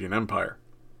Carolingian Empire.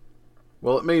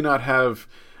 While it may not have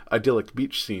idyllic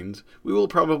beach scenes, we will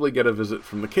probably get a visit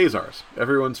from the Khazars,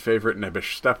 everyone's favorite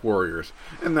nebbish steppe warriors,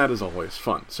 and that is always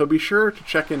fun. So be sure to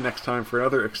check in next time for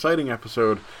another exciting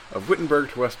episode of Wittenberg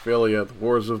to Westphalia, The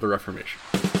Wars of the Reformation.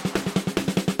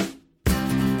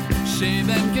 Shave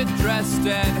and get dressed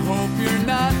and hope you're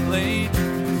not late.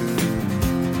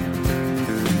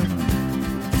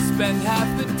 Spend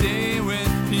half the day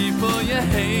with people you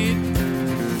hate,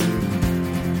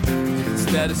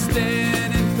 instead of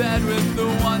staying in bed with the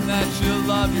one that you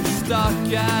love. You're stuck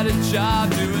at a job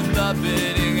doing the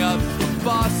bidding of a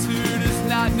boss who does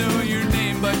not know your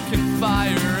name but can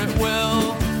fire at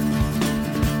will.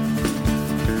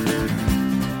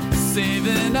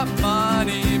 Saving up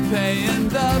money, paying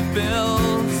the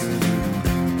bills.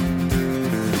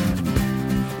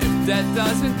 If debt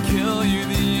doesn't kill you,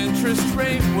 the interest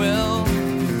rate will.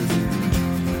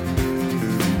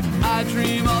 I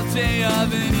dream all day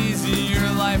of an easier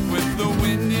life with the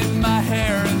wind in my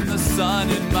hair and the sun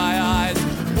in my eyes.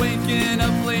 Waking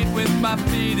up late with my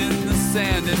feet in the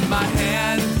sand and my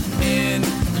hand in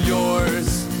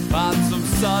yours. On some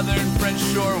southern French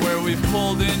shore where we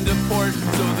pulled into port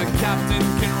so the captain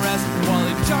can rest while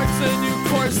he charts a new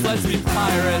course. Let's be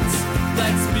pirates,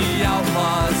 let's be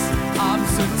outlaws. I'm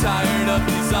so tired of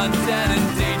these undead and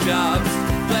day jobs.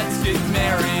 Let's get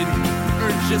married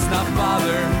or just not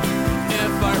bother.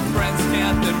 If our friends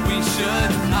can't, then we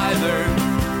should either.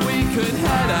 We could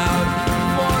head out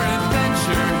for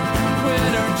adventure,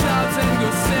 quit our jobs and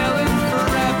go sailing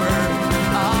forever.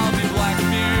 I'll be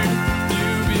Blackbeard,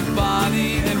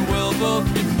 Bonnie, and we'll both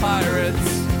be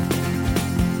pirates.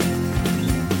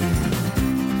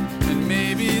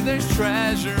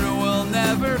 adventure we'll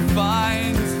never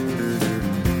find.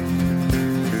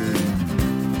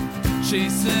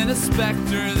 Chasing a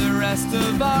specter the rest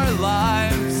of our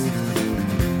lives.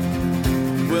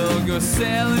 We'll go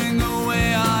sailing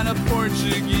away on a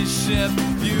Portuguese ship.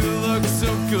 You look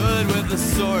so good with a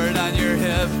sword on your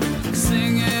hip,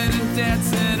 singing and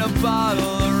dancing a bottle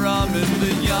of rum in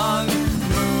the young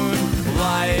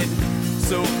moonlight.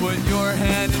 So put your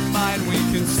hand in mine, we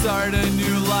can start a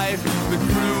new life. The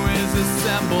crew is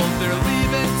assembled, they're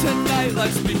leaving tonight.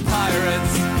 Let's be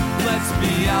pirates, let's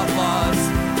be outlaws.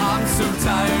 I'm so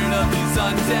tired of these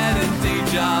undead and day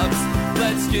jobs.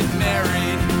 Let's get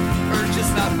married, or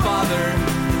just not bother.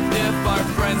 If our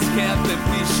friends can't, then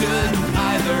we shouldn't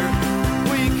either.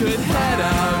 We could head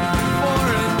out for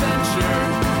adventure,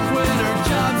 quit our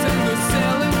jobs and go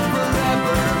sailing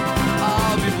forever.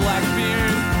 I'll be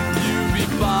Blackbeard, you be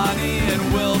Bonnie, and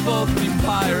we'll both be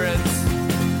pirates.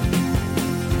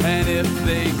 And if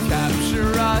they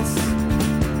capture us,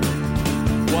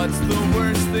 what's the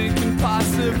worst they can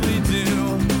possibly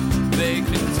do? They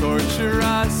can torture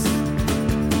us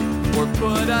or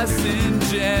put us in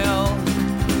jail.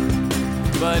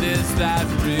 But is that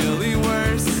really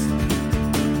worse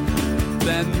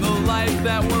than the life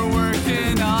that we're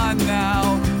working on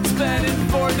now? Spending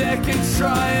 4 decades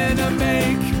trying to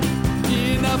make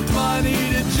enough money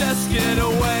to just get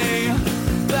away.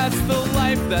 That's the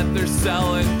life that they're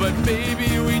selling, but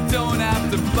baby, we don't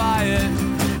have to buy it.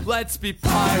 Let's be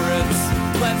pirates,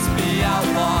 let's be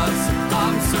outlaws.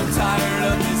 I'm so tired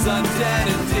of these undead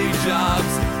and day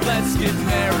jobs. Let's get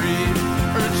married,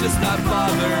 or just not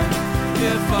bother.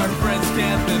 If our friends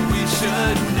can't, then we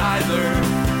shouldn't either.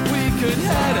 We could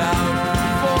head out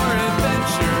for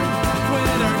adventure,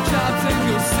 quit our jobs and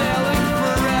go sailing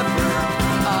forever.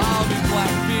 I'll be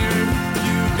Blackbeard,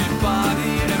 you be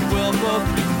Bonnie, and we'll both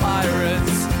be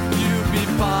pirates. You be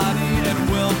Bonnie, and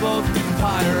we'll both be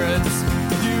pirates.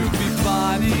 You be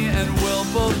Bonnie, and we'll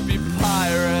both be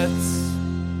pirates.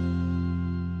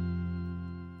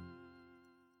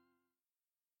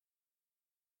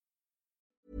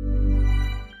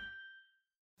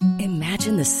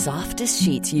 Imagine the softest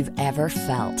sheets you've ever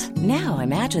felt. Now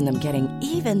imagine them getting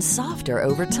even softer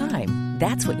over time.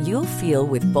 That's what you'll feel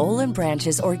with Boll &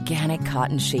 Branch's organic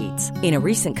cotton sheets. In a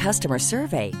recent customer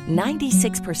survey,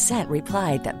 96%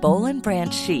 replied that Boll &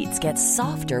 Branch sheets get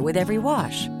softer with every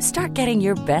wash. Start getting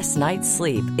your best night's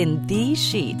sleep in these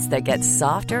sheets that get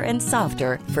softer and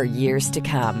softer for years to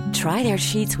come. Try their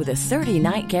sheets with a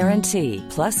 30-night guarantee.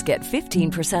 Plus, get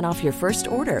 15% off your first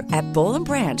order at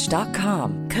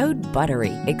bollandbranch.com. Code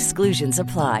BUTTERY. Exclusions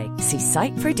apply. See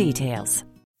site for details.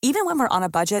 Even when we're on a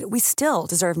budget, we still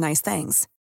deserve nice things.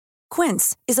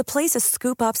 Quince is a place to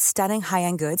scoop up stunning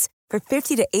high-end goods for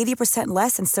 50 to 80%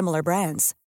 less than similar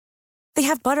brands. They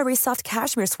have buttery soft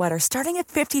cashmere sweaters starting at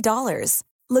 $50,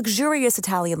 luxurious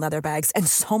Italian leather bags, and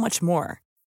so much more.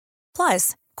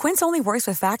 Plus, Quince only works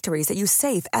with factories that use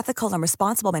safe, ethical, and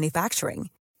responsible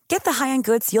manufacturing. Get the high-end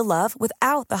goods you'll love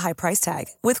without the high price tag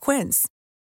with Quince.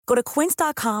 Go to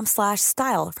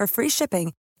quince.com/style for free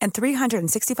shipping and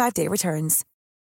 365-day returns.